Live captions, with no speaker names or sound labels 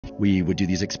we would do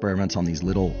these experiments on these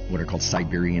little, what are called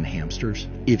Siberian hamsters.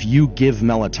 If you give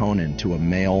melatonin to a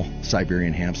male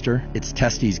Siberian hamster, its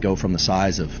testes go from the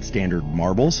size of standard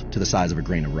marbles to the size of a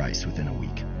grain of rice within a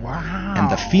week. Wow. And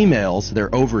the females,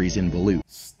 their ovaries involute.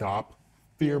 Stop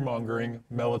fear-mongering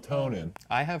melatonin.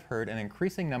 I have heard an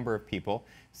increasing number of people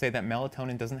say that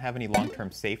melatonin doesn't have any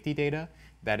long-term safety data,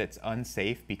 that it's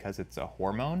unsafe because it's a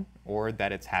hormone, or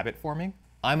that it's habit-forming.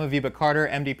 I'm Eviba Carter,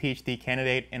 MD PhD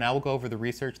candidate, and I will go over the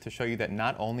research to show you that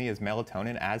not only is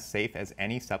melatonin as safe as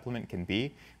any supplement can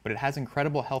be, but it has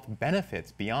incredible health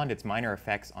benefits beyond its minor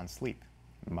effects on sleep.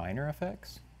 Minor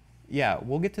effects? Yeah,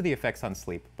 we'll get to the effects on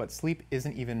sleep, but sleep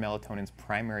isn't even melatonin's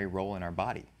primary role in our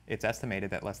body. It's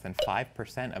estimated that less than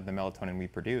 5% of the melatonin we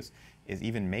produce is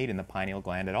even made in the pineal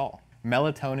gland at all.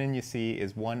 Melatonin, you see,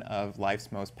 is one of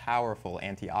life's most powerful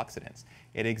antioxidants.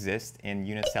 It exists in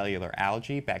unicellular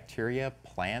algae, bacteria,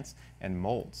 plants, and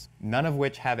molds, none of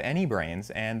which have any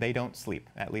brains, and they don't sleep,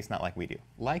 at least not like we do.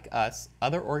 Like us,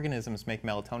 other organisms make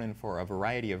melatonin for a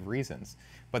variety of reasons,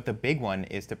 but the big one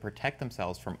is to protect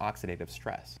themselves from oxidative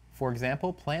stress. For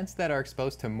example, plants that are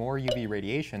exposed to more UV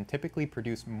radiation typically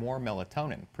produce more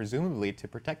melatonin, presumably to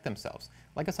protect themselves,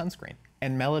 like a sunscreen.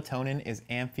 And melatonin is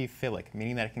amphiphilic,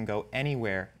 meaning that it can go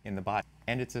anywhere in the body.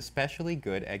 And it's especially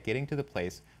good at getting to the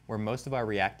place where most of our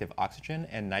reactive oxygen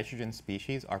and nitrogen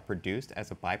species are produced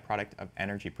as a byproduct of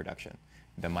energy production,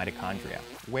 the mitochondria,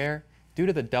 where, due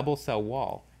to the double cell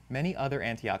wall, many other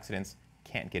antioxidants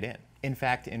can't get in. In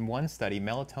fact, in one study,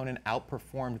 melatonin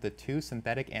outperformed the two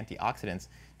synthetic antioxidants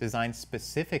designed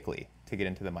specifically to get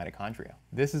into the mitochondria.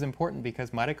 This is important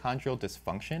because mitochondrial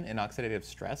dysfunction and oxidative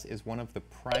stress is one of the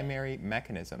primary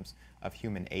mechanisms of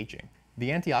human aging. The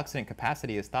antioxidant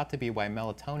capacity is thought to be why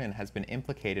melatonin has been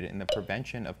implicated in the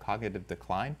prevention of cognitive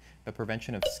decline, the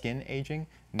prevention of skin aging,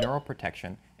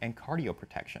 neuroprotection, and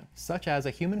cardioprotection, such as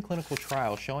a human clinical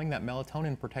trial showing that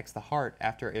melatonin protects the heart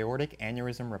after aortic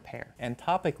aneurysm repair. And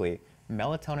topically,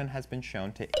 melatonin has been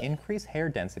shown to increase hair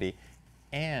density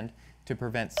and to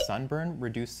prevent sunburn,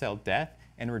 reduce cell death,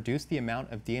 and reduce the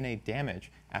amount of DNA damage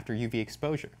after UV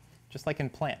exposure, just like in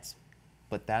plants.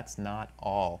 But that's not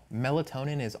all.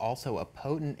 Melatonin is also a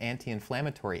potent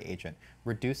anti-inflammatory agent,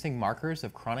 reducing markers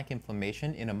of chronic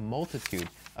inflammation in a multitude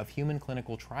of human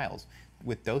clinical trials,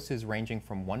 with doses ranging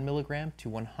from 1 milligram to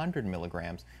 100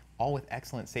 milligrams, all with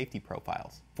excellent safety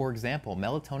profiles. For example,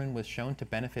 melatonin was shown to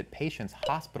benefit patients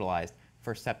hospitalized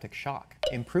for septic shock,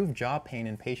 improve jaw pain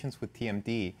in patients with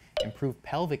TMD, improve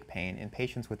pelvic pain in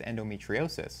patients with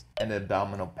endometriosis, and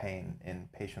abdominal pain in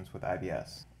patients with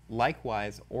IBS.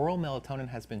 Likewise, oral melatonin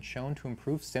has been shown to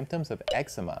improve symptoms of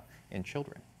eczema in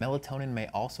children. Melatonin may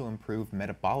also improve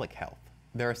metabolic health.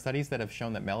 There are studies that have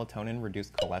shown that melatonin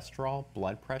reduced cholesterol,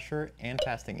 blood pressure, and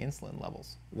fasting insulin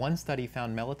levels. One study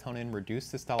found melatonin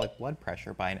reduced systolic blood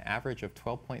pressure by an average of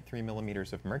 12.3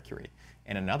 millimeters of mercury,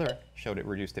 and another showed it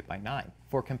reduced it by 9.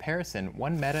 For comparison,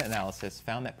 one meta-analysis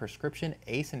found that prescription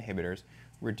ACE inhibitors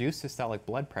reduced systolic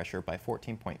blood pressure by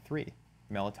 14.3.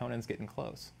 Melatonin's getting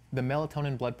close. The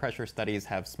melatonin blood pressure studies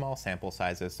have small sample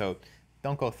sizes, so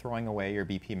don't go throwing away your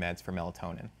BP meds for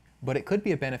melatonin. But it could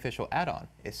be a beneficial add-on,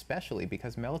 especially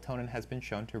because melatonin has been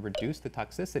shown to reduce the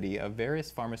toxicity of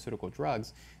various pharmaceutical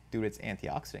drugs due to its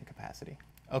antioxidant capacity.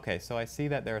 Okay, so I see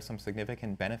that there are some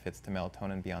significant benefits to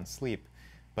melatonin beyond sleep,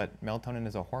 but melatonin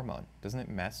is a hormone. Doesn't it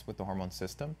mess with the hormone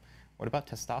system? What about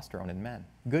testosterone in men?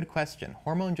 Good question.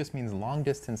 Hormone just means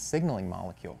long-distance signaling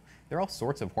molecule. There are all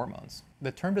sorts of hormones.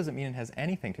 The term doesn't mean it has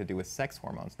anything to do with sex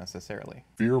hormones necessarily.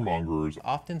 Fear-mongers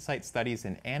Often cite studies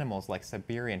in animals like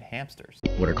Siberian hamsters.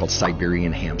 What are called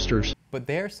Siberian hamsters. But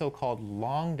they're so-called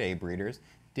long-day breeders,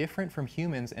 different from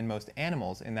humans and most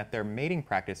animals in that their mating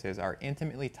practices are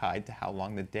intimately tied to how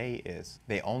long the day is.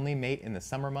 They only mate in the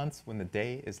summer months when the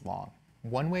day is long.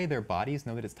 One way their bodies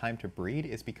know that it's time to breed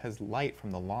is because light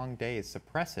from the long days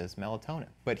suppresses melatonin.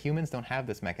 But humans don't have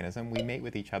this mechanism. We mate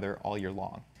with each other all year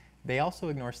long. They also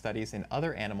ignore studies in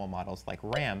other animal models like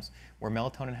rams, where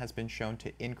melatonin has been shown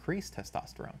to increase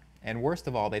testosterone. And worst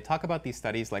of all, they talk about these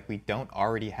studies like we don't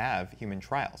already have human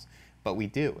trials. But we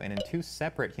do, and in 2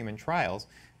 separate human trials,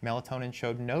 melatonin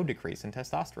showed no decrease in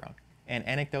testosterone. And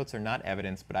anecdotes are not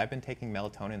evidence, but I've been taking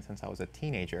melatonin since I was a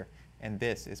teenager, and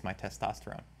this is my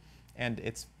testosterone. And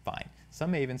it's fine.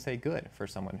 Some may even say good for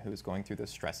someone who's going through the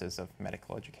stresses of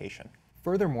medical education.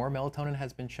 Furthermore, melatonin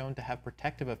has been shown to have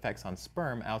protective effects on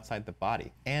sperm outside the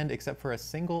body. And except for a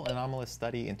single anomalous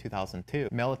study in 2002,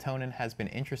 melatonin has been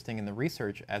interesting in the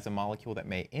research as a molecule that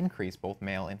may increase both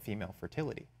male and female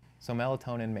fertility. So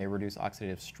melatonin may reduce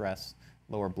oxidative stress,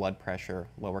 lower blood pressure,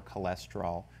 lower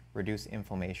cholesterol, reduce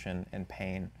inflammation and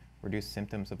pain, reduce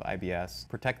symptoms of IBS,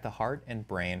 protect the heart and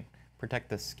brain, protect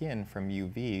the skin from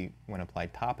UV when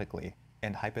applied topically,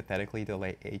 and hypothetically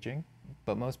delay aging.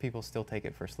 But most people still take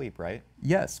it for sleep, right?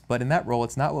 Yes, but in that role,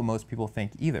 it's not what most people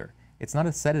think either. It's not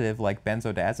a sedative like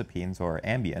benzodiazepines or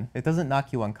Ambien. It doesn't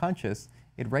knock you unconscious,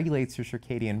 it regulates your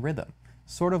circadian rhythm,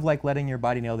 sort of like letting your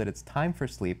body know that it's time for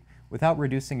sleep without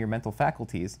reducing your mental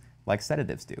faculties like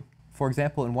sedatives do. For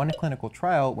example, in one clinical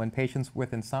trial, when patients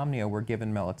with insomnia were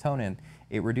given melatonin,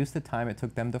 it reduced the time it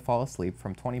took them to fall asleep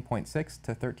from 20.6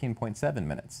 to 13.7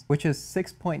 minutes, which is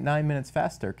 6.9 minutes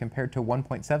faster compared to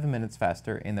 1.7 minutes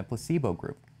faster in the placebo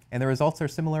group. And the results are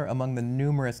similar among the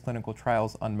numerous clinical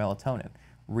trials on melatonin.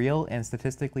 Real and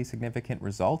statistically significant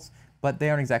results, but they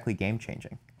aren't exactly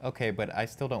game-changing. Okay, but I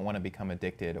still don't want to become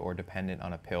addicted or dependent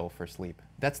on a pill for sleep.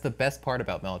 That's the best part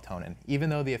about melatonin. Even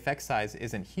though the effect size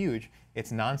isn't huge,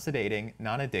 it's non-sedating,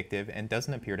 non-addictive, and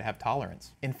doesn't appear to have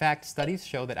tolerance. In fact, studies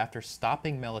show that after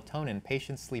stopping melatonin,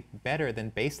 patients sleep better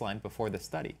than baseline before the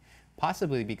study,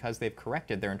 possibly because they've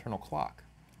corrected their internal clock.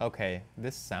 Okay,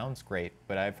 this sounds great,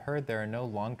 but I've heard there are no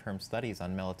long-term studies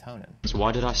on melatonin. So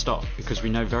why did I stop? Because we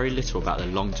know very little about the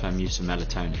long-term use of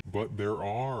melatonin. But there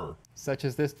are. Such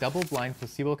as this double-blind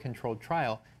placebo-controlled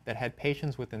trial that had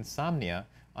patients with insomnia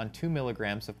on 2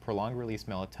 milligrams of prolonged-release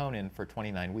melatonin for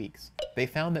 29 weeks. They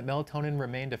found that melatonin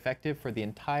remained effective for the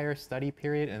entire study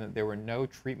period and that there were no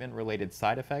treatment-related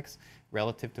side effects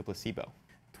relative to placebo.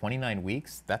 29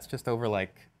 weeks? That's just over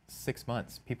like 6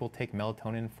 months. People take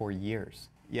melatonin for years.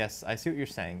 Yes, I see what you're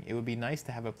saying. It would be nice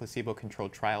to have a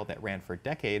placebo-controlled trial that ran for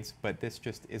decades, but this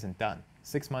just isn't done.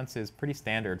 6 months is pretty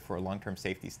standard for long-term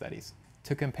safety studies.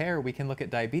 To compare, we can look at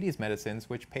diabetes medicines,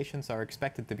 which patients are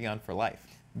expected to be on for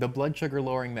life. The blood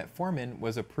sugar-lowering metformin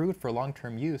was approved for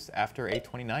long-term use after a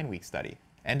 29-week study,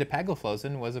 and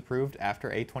epagliflozin was approved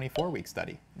after a 24-week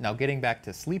study. Now getting back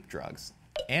to sleep drugs,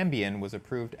 Ambien was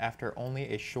approved after only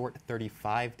a short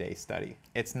 35-day study.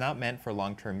 It's not meant for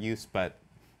long-term use, but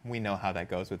we know how that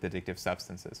goes with addictive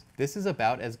substances. This is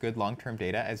about as good long-term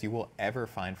data as you will ever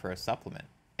find for a supplement,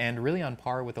 and really on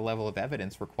par with the level of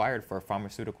evidence required for a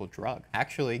pharmaceutical drug.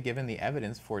 Actually, given the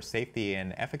evidence for safety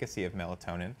and efficacy of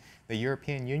melatonin, the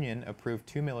European Union approved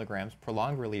 2 milligrams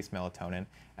prolonged-release melatonin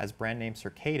as brand name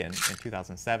Circadin in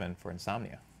 2007 for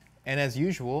insomnia. And as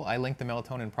usual, I linked the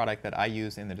melatonin product that I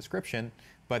use in the description,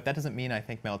 but that doesn't mean I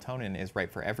think melatonin is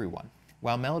right for everyone.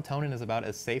 While melatonin is about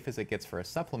as safe as it gets for a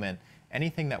supplement,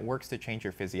 anything that works to change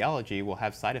your physiology will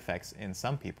have side effects in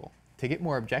some people. To get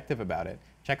more objective about it,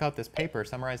 check out this paper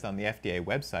summarized on the FDA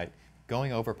website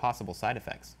going over possible side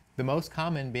effects. The most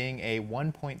common being a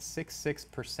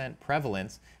 1.66%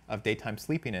 prevalence of daytime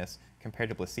sleepiness compared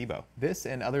to placebo. This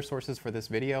and other sources for this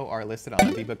video are listed on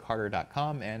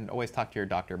evibacarter.com, and always talk to your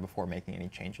doctor before making any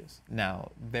changes. Now,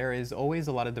 there is always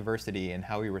a lot of diversity in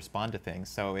how we respond to things,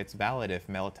 so it's valid if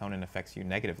melatonin affects you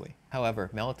negatively. However,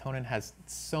 melatonin has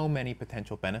so many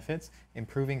potential benefits,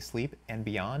 improving sleep and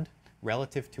beyond,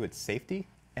 relative to its safety,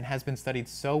 and has been studied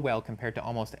so well compared to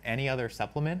almost any other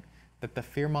supplement that the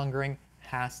fear-mongering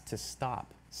has to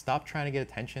stop. Stop trying to get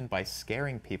attention by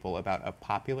scaring people about a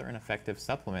popular and effective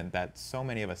supplement that so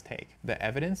many of us take. The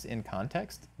evidence in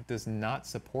context does not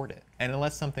support it. And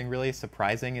unless something really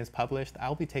surprising is published,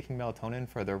 I'll be taking melatonin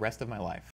for the rest of my life.